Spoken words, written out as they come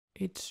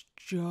It's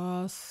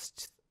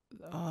just,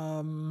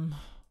 I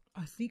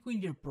think we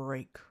need a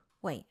break.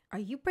 Wait, are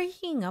you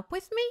breaking up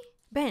with me?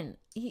 Ben,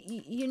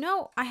 you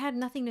know I had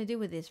nothing to do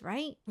with this,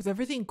 right? With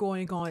everything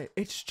going on,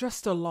 it's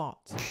just a lot.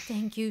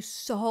 Thank you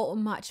so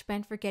much,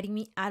 Ben, for getting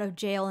me out of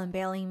jail and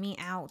bailing me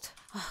out.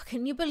 Oh,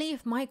 can you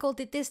believe Michael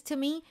did this to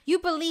me? You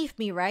believe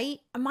me, right?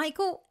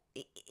 Michael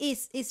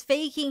is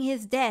faking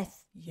his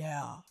death.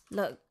 Yeah.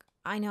 Look,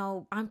 I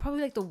know I'm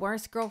probably like the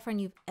worst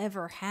girlfriend you've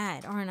ever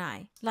had, aren't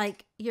I?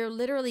 Like, you're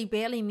literally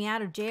bailing me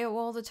out of jail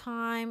all the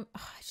time.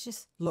 Ugh, it's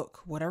just... Look,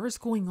 whatever's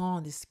going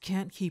on, this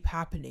can't keep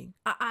happening.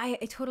 I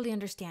totally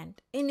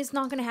understand. And it's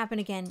not going to happen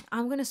again.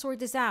 I'm going to sort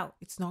this out.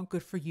 It's not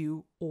good for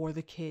you or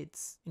the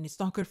kids. And it's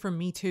not good for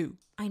me too.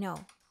 I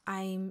know.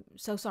 I'm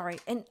so sorry.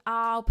 And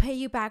I'll pay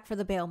you back for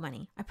the bail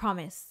money. I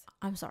promise.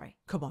 I'm sorry.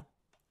 Come on.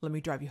 Let me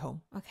drive you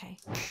home. Okay.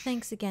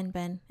 Thanks again,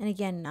 Ben. And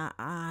again,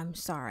 I'm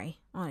sorry.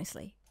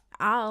 Honestly.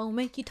 I'll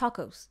make you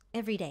tacos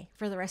every day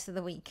for the rest of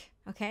the week.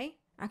 Okay?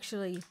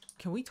 Actually,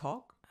 can we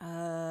talk?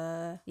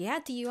 Yeah.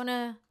 Do you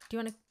wanna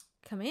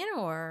come in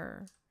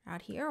or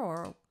out here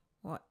or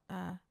what?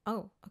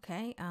 Oh,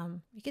 okay.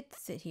 You could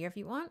sit here if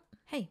you want.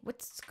 Hey,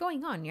 what's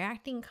going on? You're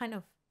acting kind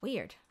of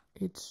weird.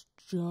 It's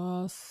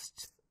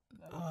just,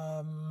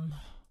 I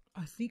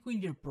think we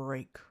need a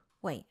break.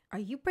 Wait, are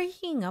you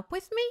breaking up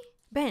with me?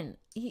 Ben,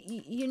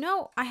 you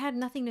know I had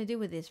nothing to do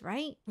with this,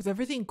 right? With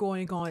everything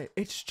going on,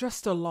 it's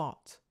just a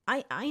lot.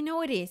 I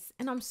know it is,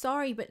 and I'm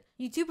sorry, but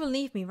you do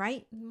believe me,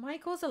 right?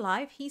 Michael's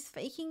alive, he's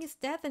faking his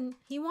death, and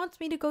he wants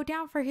me to go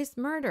down for his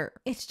murder.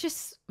 It's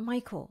just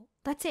Michael.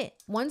 That's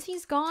it. Once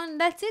he's gone,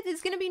 that's it.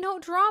 There's gonna be no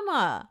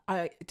drama.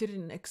 I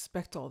didn't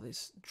expect all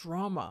this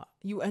drama.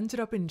 You ended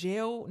up in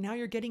jail, now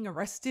you're getting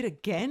arrested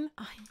again?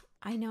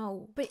 I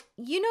know, but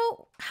you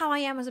know how I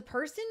am as a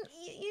person?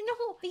 You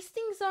know, these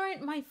things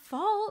aren't my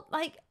fault.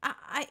 Like,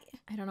 I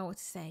don't know what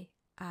to say.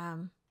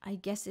 I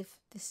guess if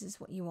this is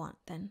what you want,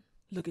 then...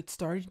 Look, it's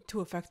starting to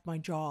affect my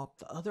job.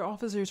 The other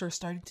officers are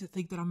starting to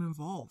think that I'm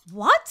involved.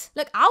 What?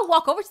 Look, I'll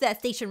walk over to that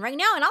station right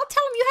now and I'll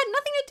tell them you had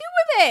nothing to do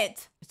with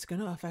it. It's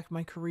gonna affect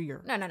my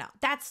career. No.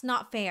 That's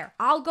not fair.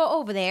 I'll go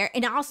over there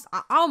and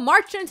I'll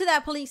march into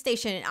that police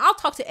station and I'll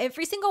talk to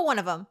every single one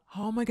of them.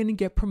 How am I gonna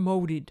get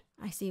promoted?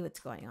 I see what's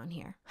going on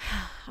here.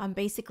 I'm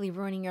basically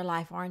ruining your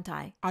life, aren't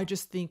I? I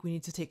just think we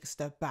need to take a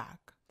step back.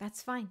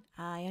 That's fine.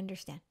 I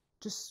understand.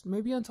 Just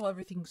maybe until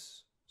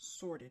everything's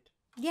sorted.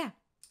 Yeah,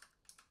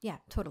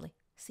 totally.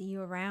 See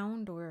you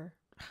around, or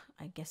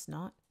I guess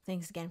not.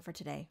 Thanks again for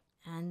today.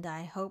 And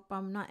I hope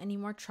I'm not any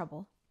more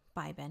trouble.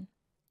 Bye, Ben.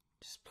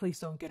 Just please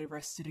don't get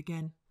arrested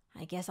again.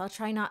 I guess I'll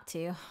try not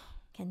to.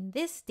 Can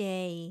this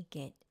day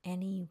get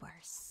any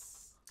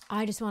worse?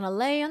 I just want to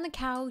lay on the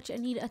couch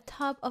and eat a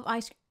tub of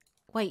ice cream.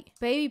 Wait,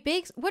 baby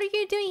Biggs, what are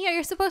you doing here?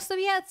 You're supposed to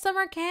be at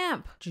summer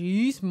camp.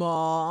 Jeez,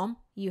 Mom.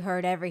 You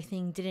heard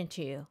everything, didn't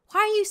you?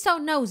 Why are you so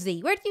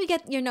nosy? Where do you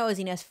get your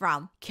nosiness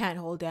from? Can't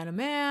hold down a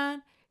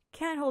man.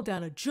 Can't hold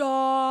down a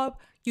job.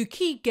 You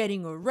keep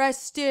getting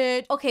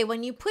arrested. Okay,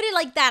 when you put it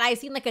like that, I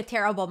seem like a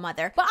terrible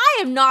mother. But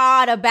I am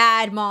not a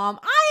bad mom.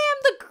 I am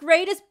the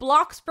greatest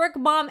Bloxburg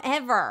mom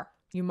ever.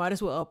 You might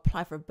as well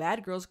apply for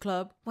Bad Girls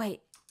Club.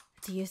 Wait,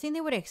 do you think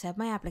they would accept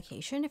my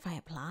application if I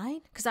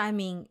applied? Because I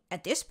mean,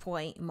 at this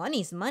point,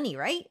 money's money,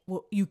 right?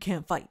 Well, you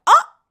can't fight.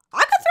 Oh,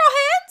 I can throw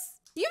hands.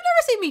 You've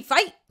never seen me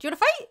fight. Do you want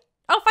to fight?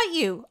 I'll fight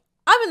you.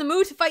 I'm in the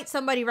mood to fight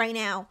somebody right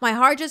now. My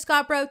heart just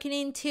got broken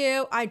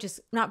into.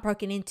 Not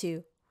broken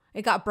into.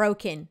 It got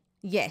broken.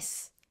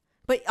 Yes.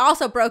 But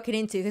also broken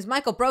into because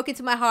Michael broke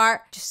into my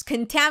heart. Just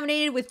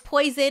contaminated with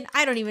poison.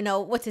 I don't even know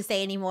what to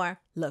say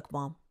anymore. Look,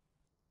 Mom.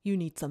 You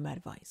need some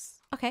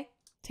advice. Okay.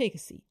 Take a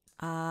seat.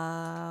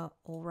 All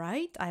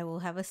right. I will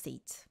have a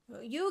seat.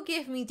 You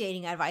give me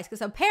dating advice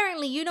because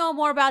apparently you know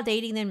more about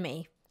dating than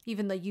me.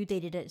 Even though you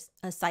dated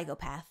a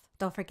psychopath.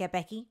 Don't forget,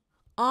 Becky.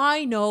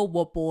 I know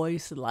what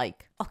boys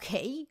like.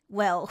 Okay,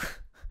 well,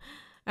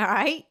 all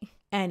right.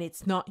 And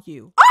it's not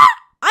you. Ah!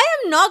 I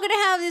am not going to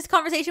have this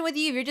conversation with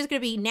you if you're just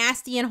going to be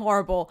nasty and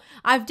horrible.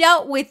 I've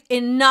dealt with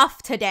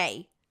enough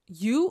today.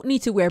 You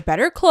need to wear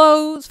better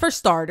clothes for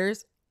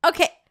starters.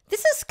 Okay,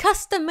 this is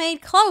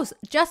custom-made clothes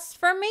just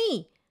for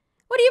me.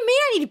 What do you mean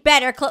I need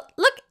better clothes?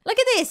 Look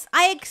at this.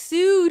 I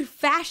exude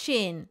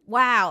fashion.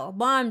 Wow,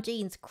 mom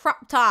jeans,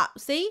 crop top,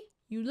 see?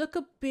 You look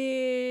a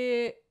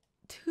bit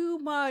too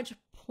much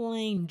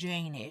plain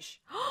Jane-ish.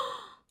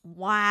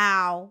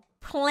 Wow.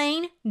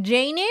 Plain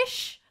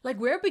Jane-ish? Like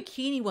wear a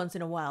bikini once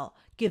in a while.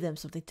 Give them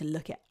something to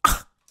look at. I do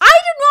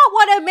not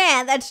want a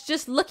man that's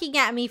just looking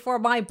at me for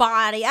my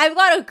body. I've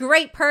got a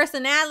great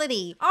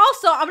personality.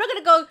 Also, I'm not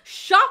gonna go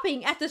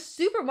shopping at the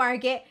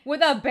supermarket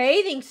with a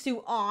bathing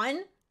suit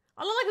on.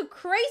 I look like a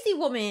crazy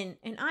woman,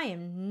 and I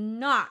am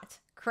not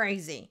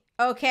crazy,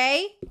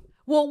 okay?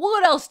 Well,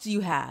 what else do you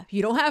have?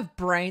 You don't have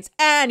brains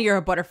and you're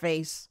a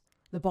butterface.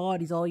 The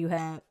body's all you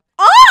have.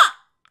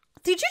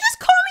 Did you just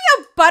call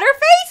me a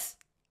butterface?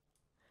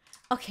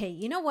 Okay,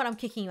 you know what? I'm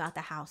kicking you out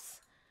the house.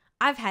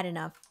 I've had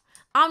enough.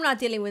 I'm not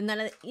dealing with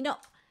none of it.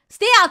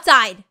 Stay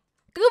outside.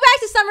 Go back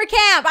to summer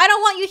camp. I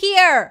don't want you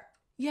here.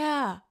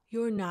 Yeah,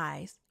 you're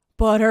nice.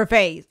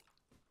 Butterface.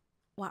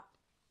 Wow.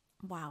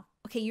 Wow.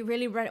 Okay, you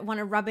really want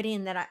to rub it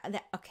in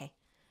okay.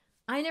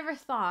 I never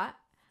thought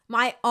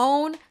my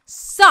own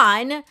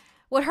son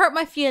would hurt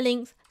my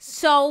feelings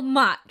so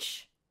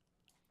much.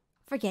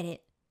 Forget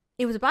it.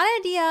 It was a bad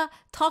idea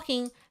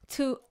talking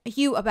to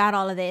you about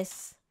all of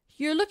this.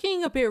 You're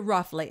looking a bit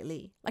rough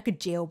lately, like a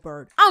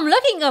jailbird. I'm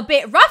looking a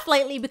bit rough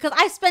lately because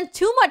I spent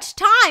too much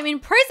time in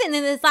prison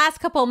in this last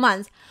couple of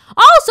months.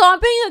 Also, I'm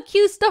being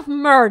accused of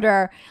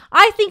murder.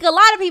 I think a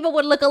lot of people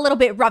would look a little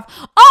bit rough.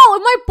 Oh,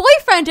 and my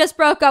boyfriend just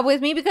broke up with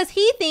me because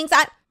he thinks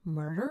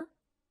Murder?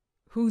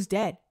 Who's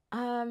dead?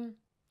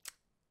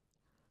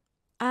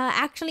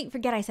 Actually,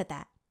 forget I said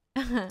that.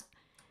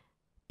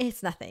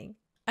 It's nothing.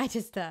 I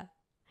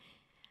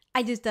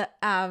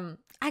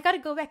gotta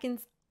go back and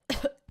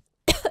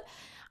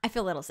I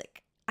feel a little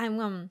sick. I'm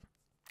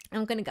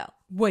gonna go.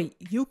 Wait,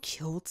 you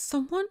killed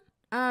someone?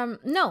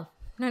 No.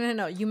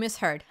 You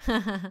misheard.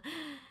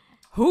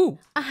 Who?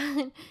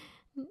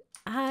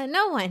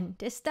 No one.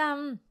 Just,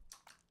 I'm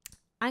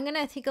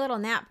gonna take a little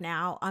nap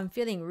now. I'm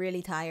feeling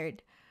really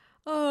tired.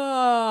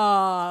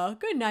 Oh,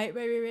 good night,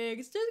 baby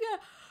Riggs. Just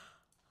gonna...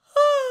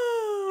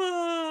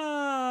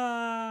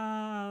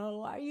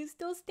 Why are you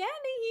still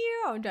standing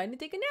here? I'm trying to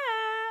take a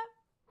nap.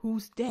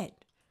 Who's dead?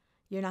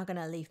 You're not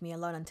gonna leave me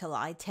alone until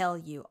I tell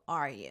you,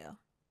 are you?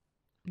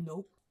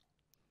 Nope.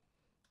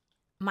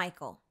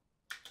 Michael.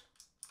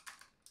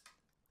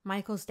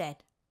 Michael's dead.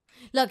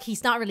 Look,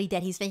 he's not really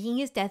dead. He's faking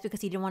his death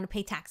because he didn't want to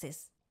pay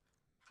taxes.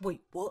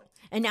 Wait, what?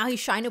 And now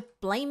he's trying to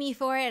blame me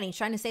for it, and he's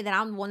trying to say that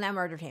I'm the one that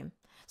murdered him.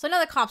 So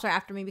now the cops are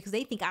after me because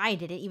they think I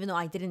did it, even though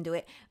I didn't do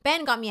it.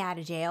 Ben got me out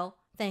of jail.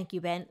 Thank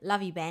you, Ben.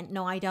 Love you, Ben.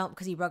 No, I don't,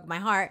 because he broke my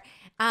heart.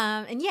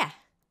 And yeah.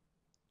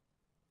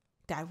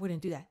 Dad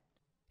wouldn't do that.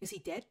 Is he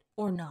dead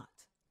or not?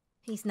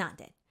 He's not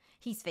dead.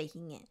 He's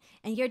faking it.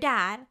 And your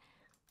dad,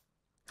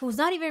 who's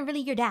not even really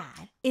your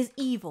dad, is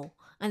evil.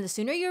 And the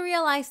sooner you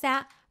realize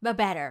that, the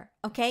better,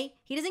 okay?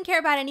 He doesn't care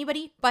about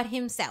anybody but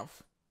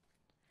himself.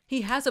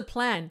 He has a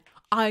plan.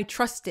 I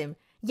trust him.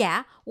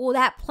 Yeah, well,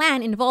 that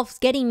plan involves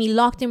getting me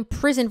locked in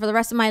prison for the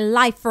rest of my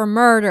life for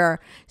murder.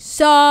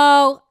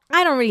 So,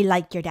 I don't really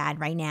like your dad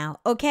right now,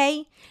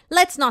 okay?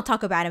 Let's not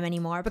talk about him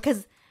anymore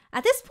because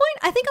at this point,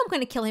 I think I'm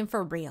going to kill him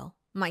for real,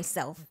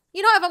 myself.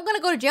 You know, if I'm going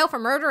to go to jail for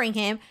murdering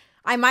him,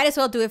 I might as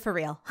well do it for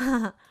real.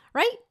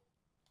 Right?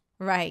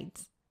 Right.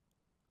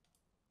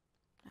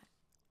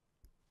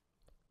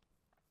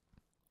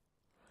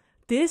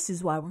 This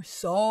is why we're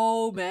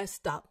so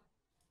messed up.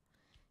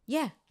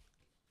 Yeah,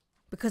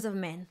 because of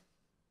men.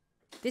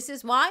 This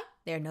is why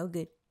they're no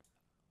good.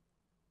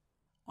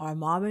 Our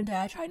mom and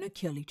dad trying to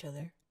kill each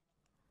other.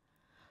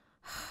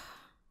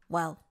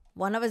 Well,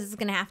 one of us is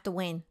going to have to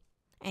win,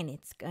 and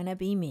it's going to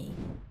be me.